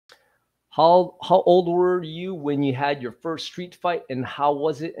How old were you when you had your first street fight, and how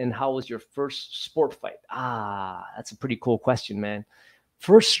was it? And how was your first sport fight? Ah, that's a pretty cool question, man.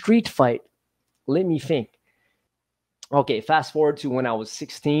 First street fight. Let me think. Okay, fast forward to when I was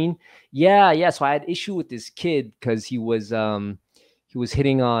 16. Yeah, yeah. So I had issue with this kid because he was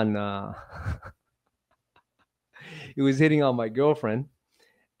hitting on he was hitting on my girlfriend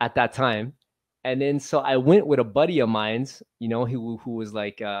at that time. And then so I went with a buddy of mine's, who was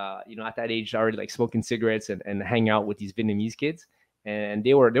like at that age already like smoking cigarettes and hanging out with these Vietnamese kids. And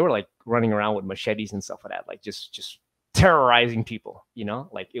they were like running around with machetes and stuff like that, like just terrorizing people,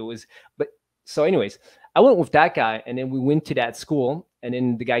 like it was. But so anyways, I went with that guy, and then we went to that school, and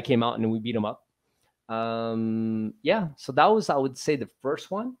then the guy came out, and then we beat him up. Yeah, so that was, I would say, the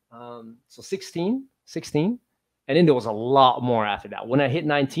first one. So 16, and then there was a lot more after that. When I hit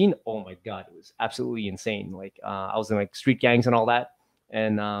 19, oh my god, it was absolutely insane. Like I was in like street gangs and all that,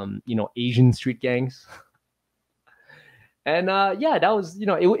 and Asian street gangs. And yeah, that was,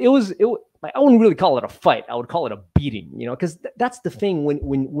 like, I wouldn't really call it a fight. I would call it a beating, because that's the thing.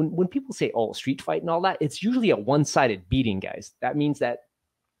 When people say, oh, street fight and all that, it's usually a one-sided beating, guys. That means that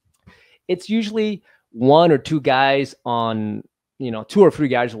it's usually one or two guys on, two or three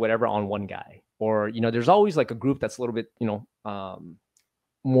guys or whatever on one guy. Or, there's always like a group that's a little bit,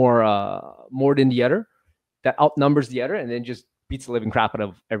 more than the other, that outnumbers the other, and then just beats the living crap out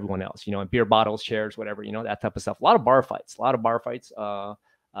of everyone else, and beer bottles, chairs, whatever, that type of stuff. A lot of bar fights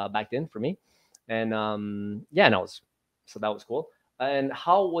back then for me. And yeah, no, so that was cool. And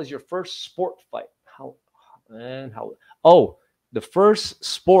how was your first sport fight? Oh, the first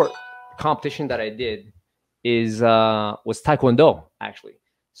sport competition that I did was Taekwondo, actually.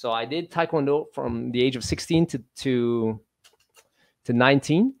 So I did Taekwondo from the age of 16 to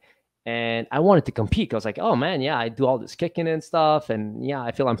 19. And I wanted to compete. I was like, oh man, yeah, I do all this kicking and stuff. And yeah,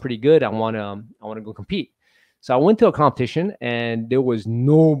 I feel I'm pretty good. I want to go compete. So I went to a competition, and there was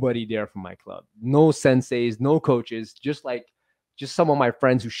nobody there from my club. No senseis, no coaches, just some of my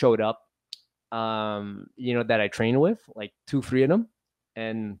friends who showed up, that I trained with, like 2-3 of them.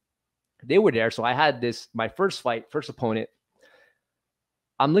 And they were there. So I had my first opponent.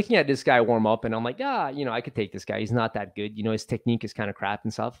 I'm looking at this guy warm up, and I'm like, I could take this guy. He's not that good. His technique is kind of crap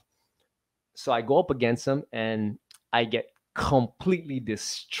and stuff. So I go up against him, and I get completely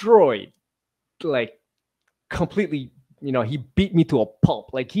destroyed. Like completely, he beat me to a pulp.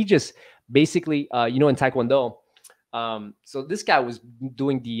 Like he just basically, in Taekwondo. So this guy was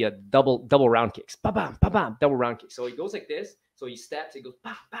doing the double round kicks. Ba-bam, ba-bam, double round kicks. So he goes like this. So he steps, he goes,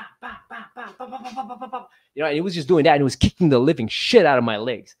 bah, bah, bah, bah, bah, bah, bah, bah, bah, bah, bah. And he was just doing that, and he was kicking the living shit out of my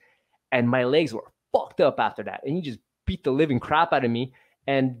legs. And my legs were fucked up after that. And he just beat the living crap out of me.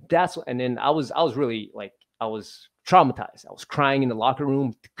 And then I was really like, I was traumatized. I was crying in the locker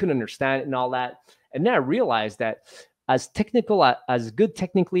room, couldn't understand it and all that. And then I realized that as good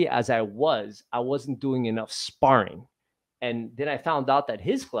technically as I wasn't doing enough sparring. And then I found out that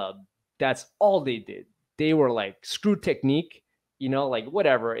his club, that's all they did. They were like, screw technique, like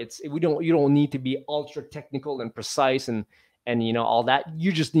whatever. You don't need to be ultra technical and precise and all that.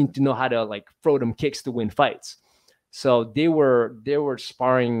 You just need to know how to like throw them kicks to win fights. So they were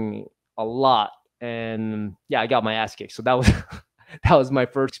sparring a lot, and yeah, I got my ass kicked. So that was that was my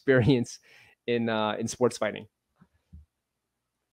first experience in sports fighting.